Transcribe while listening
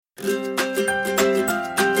Welcome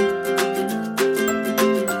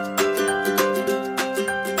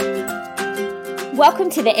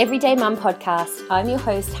to the Everyday Mum Podcast. I'm your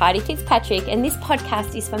host, Heidi Fitzpatrick, and this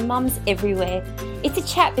podcast is for mums everywhere. It's a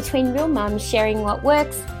chat between real mums sharing what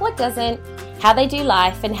works, what doesn't, how they do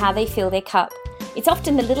life, and how they fill their cup. It's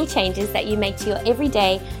often the little changes that you make to your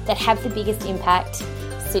everyday that have the biggest impact.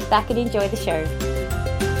 Sit back and enjoy the show.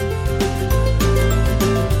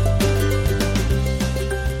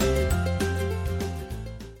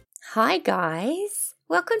 Hi guys,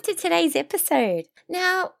 welcome to today's episode.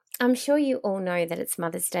 Now, I'm sure you all know that it's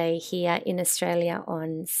Mother's Day here in Australia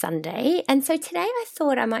on Sunday. And so today I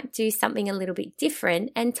thought I might do something a little bit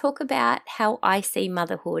different and talk about how I see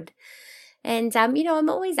motherhood. And, I'm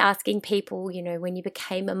always asking people, when you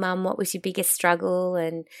became a mum, what was your biggest struggle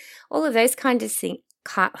and all of those kind of things.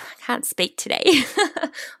 Can't speak today.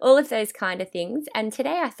 All of those kind of things. And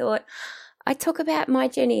today I thought I'd talk about my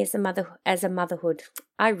journey as a motherhood.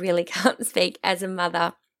 I really can't speak as a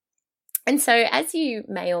mother. And so as you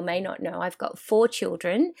may or may not know, I've got 4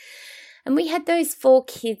 children and we had those 4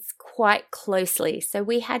 kids quite closely. So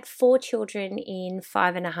we had 4 children in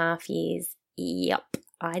 5.5 years. Yep,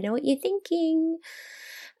 I know what you're thinking.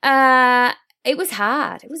 It was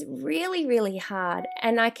hard. It was really, really hard.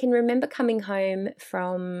 And I can remember coming home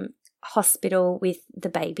from hospital with the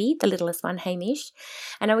baby, the littlest one, Hamish,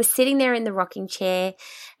 and I was sitting there in the rocking chair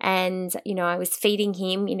and, I was feeding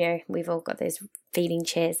him. We've all got those feeding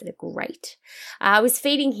chairs that are great. I was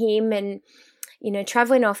feeding him and,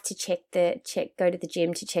 traveling off to go to the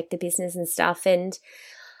gym to check the business and stuff. And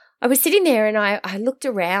I was sitting there and I looked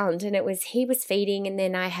around and he was feeding, and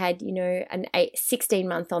then I had, an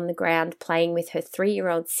 16-month on the ground playing with her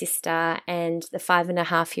 3-year-old sister and the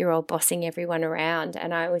 5.5-year-old bossing everyone around.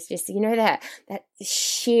 And I was just, that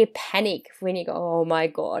sheer panic when you go, oh my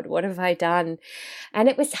God, what have I done? And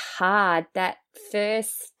it was hard that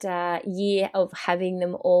first year of having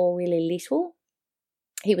them all really little.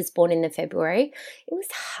 He was born in the February. It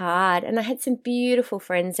was hard. And I had some beautiful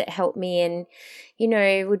friends that helped me and,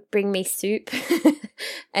 would bring me soup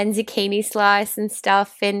and zucchini slice and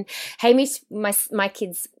stuff. And Hamish, my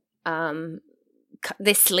kids,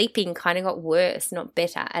 their sleeping kind of got worse, not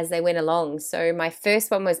better, as they went along. So my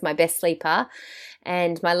first one was my best sleeper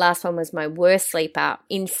and my last one was my worst sleeper.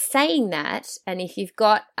 In saying that, and if you've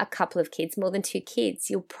got a couple of kids, more than 2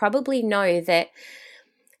 kids, you'll probably know that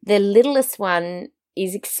the littlest one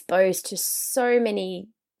is exposed to so many,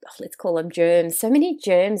 let's call them germs, so many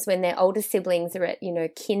germs when their older siblings are at,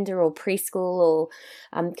 kinder or preschool or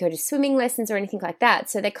go to swimming lessons or anything like that.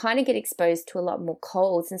 So they kind of get exposed to a lot more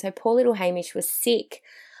colds. And so poor little Hamish was sick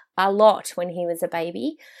a lot when he was a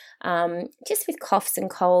baby, just with coughs and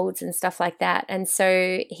colds and stuff like that. And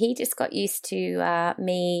so he just got used to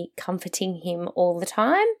me comforting him all the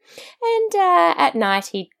time. And at night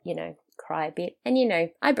he'd, cry a bit. And,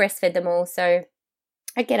 I breastfed them all, so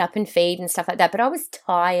I get up and feed and stuff like that, but I was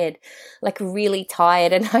tired, like really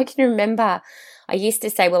tired. And I can remember I used to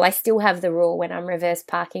say, well, I still have the rule when I'm reverse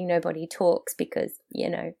parking, nobody talks, because,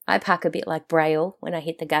 I park a bit like Braille. When I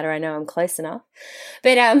hit the gutter, I know I'm close enough.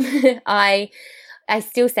 But I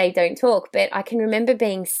still say don't talk, but I can remember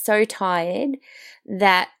being so tired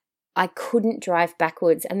that I couldn't drive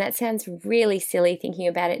backwards. And that sounds really silly thinking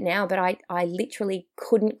about it now, but I literally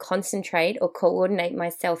couldn't concentrate or coordinate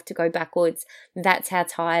myself to go backwards. That's how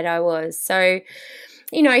tired I was. So,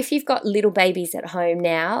 if you've got little babies at home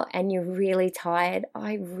now and you're really tired,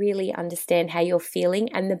 I really understand how you're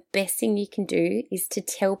feeling. And the best thing you can do is to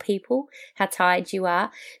tell people how tired you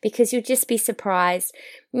are, because you'll just be surprised.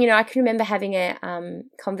 I can remember having a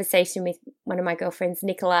conversation with one of my girlfriends,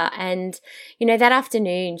 Nicola, and, that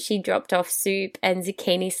afternoon she dropped off soup and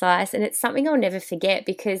zucchini slice, and it's something I'll never forget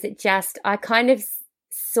because I kind of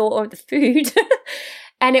saw the food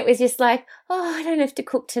and it was just like, oh, I don't have to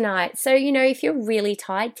cook tonight. So, if you're really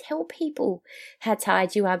tired, tell people how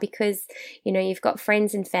tired you are, because, you've got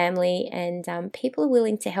friends and family and people are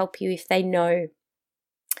willing to help you if they know.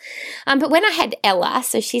 But when I had Ella,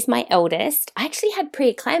 so she's my eldest, I actually had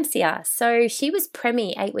preeclampsia. So she was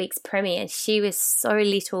 8 weeks preemie, and she was so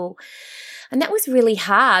little. And that was really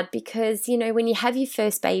hard because, when you have your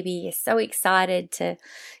first baby, you're so excited to,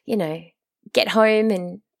 get home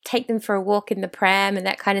and take them for a walk in the pram and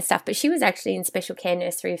that kind of stuff. But she was actually in special care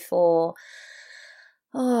nursery for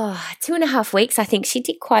 2.5 weeks. I think she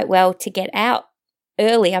did quite well to get out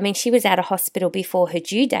early. I mean, she was out of hospital before her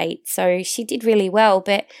due date, so she did really well,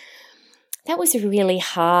 but that was really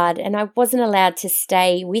hard, and I wasn't allowed to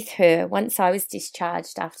stay with her once I was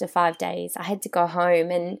discharged after 5 days. I had to go home,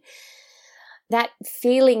 and that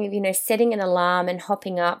feeling of, setting an alarm and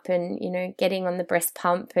hopping up and, getting on the breast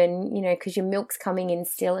pump and, because your milk's coming in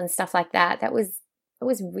still and stuff like that, it was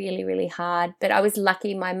really, really hard. But I was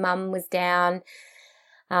lucky my mum was down,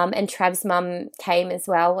 and Trav's mum came as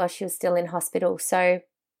well while she was still in hospital. So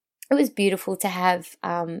it was beautiful to have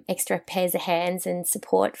extra pairs of hands and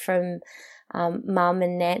support from mum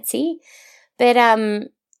and Nancy. But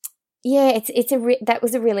yeah, that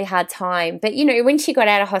was a really hard time. But, when she got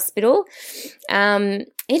out of hospital,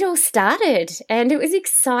 it all started and it was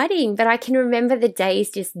exciting. But I can remember the days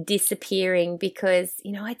just disappearing because,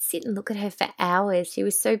 I'd sit and look at her for hours. She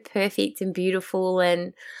was so perfect and beautiful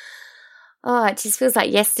and, it just feels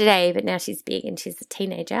like yesterday, but now she's big and she's a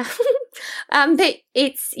teenager. But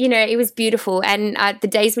it's, it was beautiful and the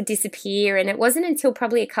days would disappear, and it wasn't until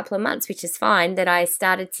probably a couple of months, which is fine, that I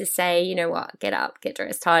started to say, you know what, get up, get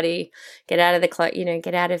dressed, Heidi, get out of the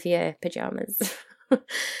get out of your pajamas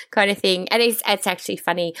kind of thing. And it's actually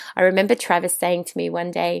funny. I remember Travis saying to me one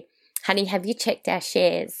day, honey, have you checked our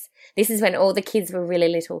shares? This is when all the kids were really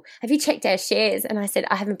little. Have you checked our shares? And I said,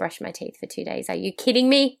 I haven't brushed my teeth for 2 days. Are you kidding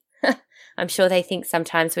me? I'm sure they think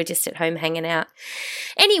sometimes we're just at home hanging out.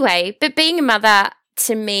 Anyway, but being a mother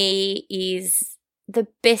to me is the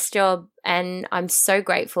best job, and I'm so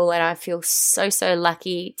grateful, and I feel so, so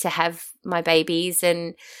lucky to have my babies,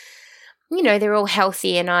 and they're all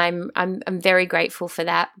healthy, and I'm very grateful for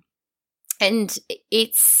that. And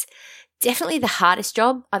it's definitely the hardest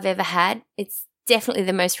job I've ever had. It's definitely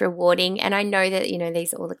the most rewarding. And I know that,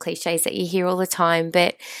 these are all the cliches that you hear all the time,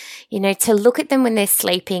 but, to look at them when they're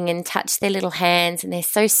sleeping and touch their little hands and they're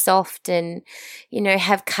so soft and,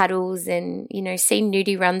 have cuddles and, see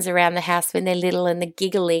Nudie runs around the house when they're little and the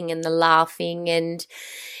giggling and the laughing and,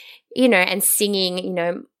 and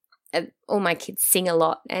singing, all my kids sing a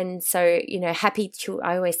lot. And so, happy children,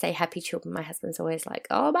 I always say happy children. My husband's always like,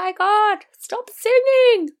 oh my God, stop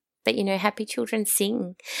singing. But, happy children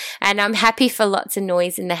sing. And I'm happy for lots of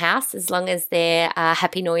noise in the house as long as they're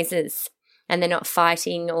happy noises and they're not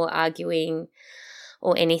fighting or arguing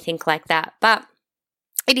or anything like that. But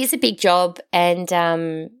it is a big job, and,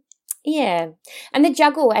 yeah. And the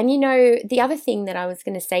juggle. And, the other thing that I was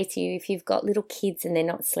going to say to you, if you've got little kids and they're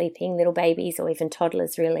not sleeping, little babies or even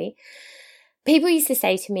toddlers really, people used to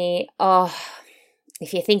say to me, oh,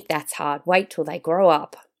 if you think that's hard, wait till they grow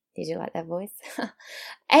up. Did you like that voice?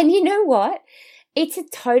 And you know what? It's a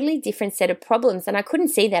totally different set of problems. And I couldn't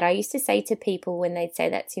see that. I used to say to people when they'd say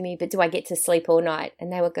that to me, but do I get to sleep all night?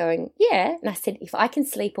 And they were going, yeah. And I said, if I can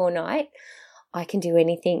sleep all night, I can do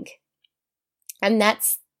anything. And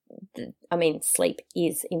sleep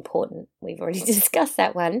is important. We've already discussed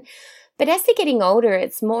that one. But as they're getting older,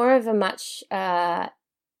 it's more of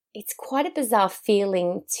it's quite a bizarre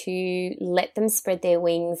feeling to let them spread their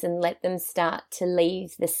wings and let them start to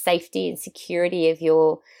leave the safety and security of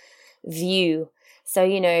your view. So,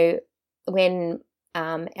 when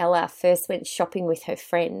Ella first went shopping with her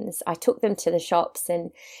friends, I took them to the shops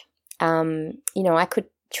and, I could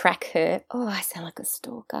track her. Oh, I sound like a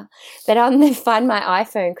stalker. But on Find My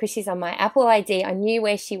iPhone, because she's on my Apple ID, I knew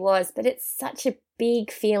where she was. But it's such a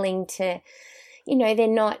big feeling to, they're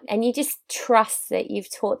not, and you just trust that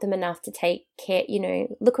you've taught them enough to take care,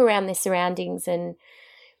 look around their surroundings and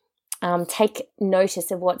take notice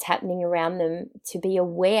of what's happening around them, to be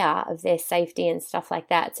aware of their safety and stuff like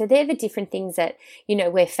that. So they're the different things that,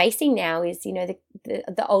 we're facing now is,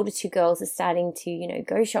 the older two girls are starting to,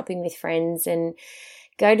 go shopping with friends and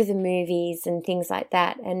go to the movies and things like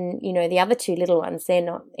that. And, the other two little ones, they're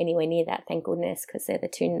not anywhere near that, thank goodness, because they're the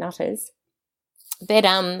two nutters. But,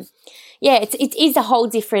 it is a whole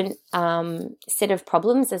different set of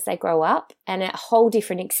problems as they grow up, and a whole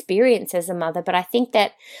different experience as a mother. But I think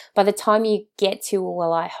that by the time you get to,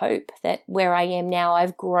 well, I hope that where I am now,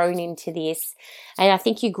 I've grown into this. And I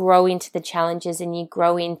think you grow into the challenges and you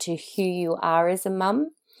grow into who you are as a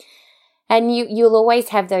mum. And you'll always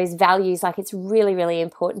have those values. Like, it's really, really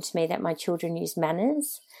important to me that my children use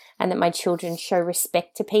manners and that my children show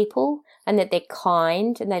respect to people and that they're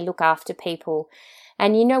kind and they look after people.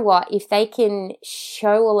 And you know what? If they can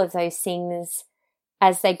show all of those things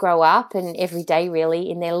as they grow up and every day really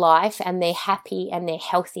in their life, and they're happy and they're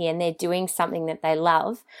healthy and they're doing something that they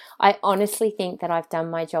love, I honestly think that I've done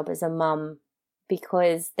my job as a mum,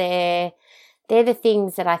 because they're the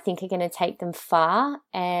things that I think are going to take them far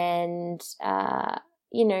and,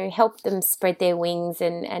 help them spread their wings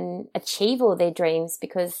and achieve all their dreams,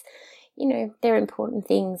 because, they're important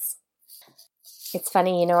things. It's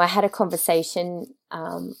funny, I had a conversation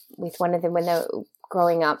with one of them when they were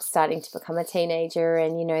growing up, starting to become a teenager,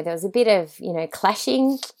 and, there was a bit of,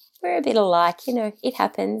 clashing we're a bit alike, it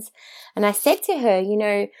happens. And I said to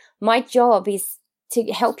her, my job is to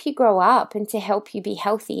help you grow up and to help you be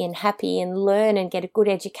healthy and happy and learn and get a good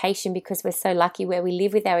education, because we're so lucky where we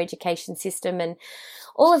live with our education system and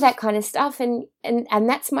all of that kind of stuff. And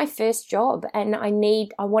that's my first job. And I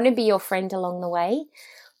want to be your friend along the way.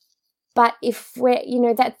 But if we're,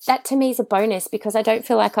 that to me is a bonus, because I don't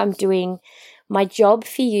feel like I'm doing my job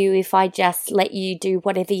for you if I just let you do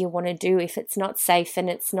whatever you want to do, if it's not safe and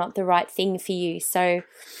it's not the right thing for you. So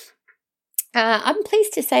I'm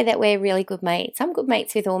pleased to say that we're really good mates. I'm good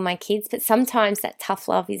mates with all my kids, but sometimes that tough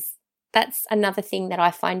love that's another thing that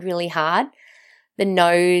I find really hard. The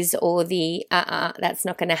no's or the that's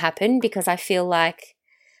not going to happen, because I feel like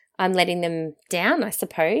I'm letting them down, I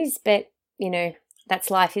suppose. But,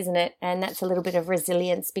 that's life, isn't it? And that's a little bit of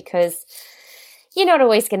resilience, because you're not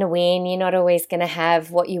always going to win. You're not always going to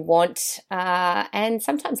have what you want. And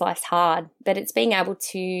sometimes life's hard, but it's being able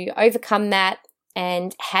to overcome that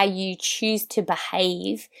and how you choose to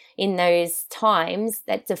behave in those times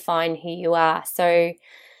that define who you are. So,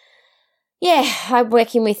 yeah, I'm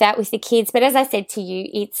working with that with the kids. But as I said to you,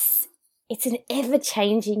 it's an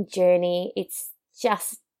ever-changing journey. It's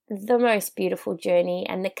just the most beautiful journey,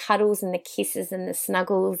 and the cuddles and the kisses and the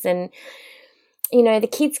snuggles, and the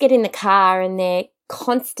kids get in the car and they're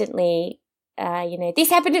constantly this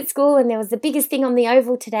happened at school and there was the biggest thing on the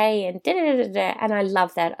oval today, and and I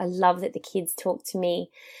love that. I love that the kids talk to me,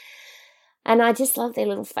 and I just love their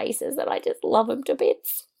little faces, and I just love them to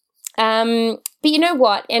bits. But you know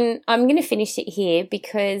what, and I'm going to finish it here,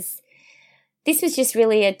 because this was just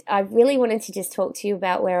really I really wanted to just talk to you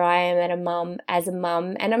about where I am as a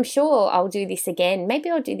mum, and I'm sure I'll do this again.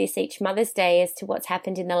 Maybe I'll do this each Mother's Day as to what's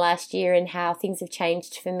happened in the last year and how things have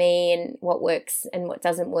changed for me and what works and what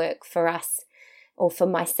doesn't work for us, or for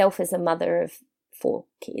myself as a mother of 4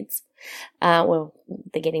 kids. Well,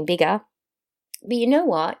 they're getting bigger. But you know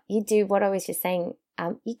what? You do what I was just saying.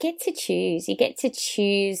 You get to choose. You get to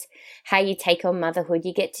choose how you take on motherhood.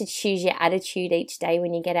 You get to choose your attitude each day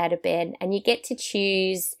when you get out of bed, and you get to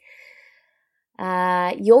choose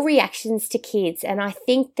your reactions to kids. And I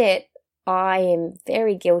think that I am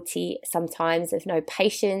very guilty sometimes of no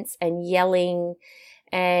patience and yelling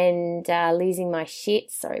and losing my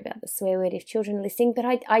shit. Sorry about the swear word if children are listening, but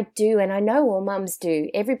I do, and I know all mums do.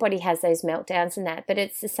 Everybody has those meltdowns and that, but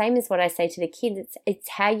it's the same as what I say to the kids. It's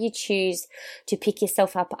how you choose to pick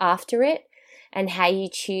yourself up after it and how you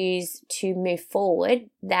choose to move forward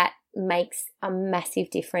that makes a massive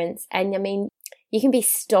difference. And I mean, you can be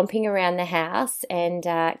stomping around the house and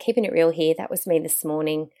keeping it real here. That was me this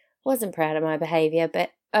morning. Wasn't proud of my behaviour,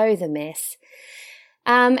 but oh, the mess.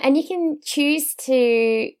 And you can choose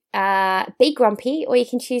to be grumpy, or you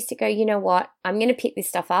can choose to go, you know what, I'm going to pick this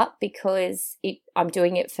stuff up because I'm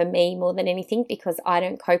doing it for me more than anything, because I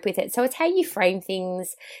don't cope with it. So it's how you frame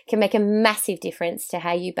things can make a massive difference to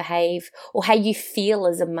how you behave or how you feel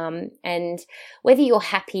as a mum, and whether you're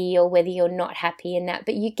happy or whether you're not happy in that.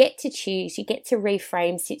 But you get to choose, you get to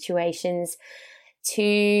reframe situations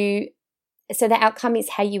so the outcome is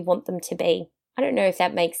how you want them to be. I don't know if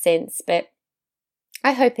that makes sense, but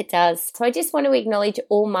I hope it does. So I just want to acknowledge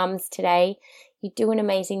all mums today. You do an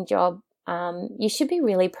amazing job. You should be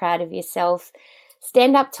really proud of yourself.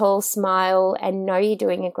 Stand up tall, smile, and know you're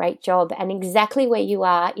doing a great job. And exactly where you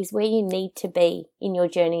are is where you need to be in your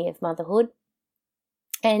journey of motherhood.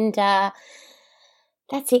 And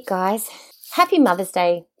that's it, guys. Happy Mother's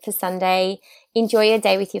Day for Sunday. Enjoy your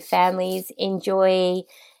day with your families. Enjoy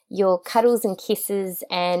your cuddles and kisses,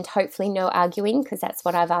 and hopefully no arguing, because that's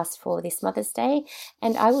what I've asked for this Mother's Day.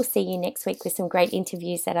 And I will see you next week with some great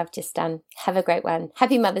interviews that I've just done. Have a great one.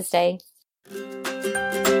 Happy Mother's Day.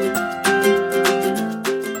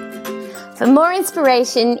 For more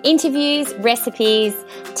inspiration, interviews, recipes,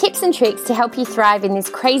 tips and tricks to help you thrive in this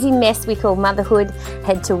crazy mess we call motherhood,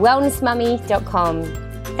 head to wellnessmummy.com.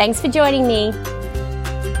 Thanks for joining me.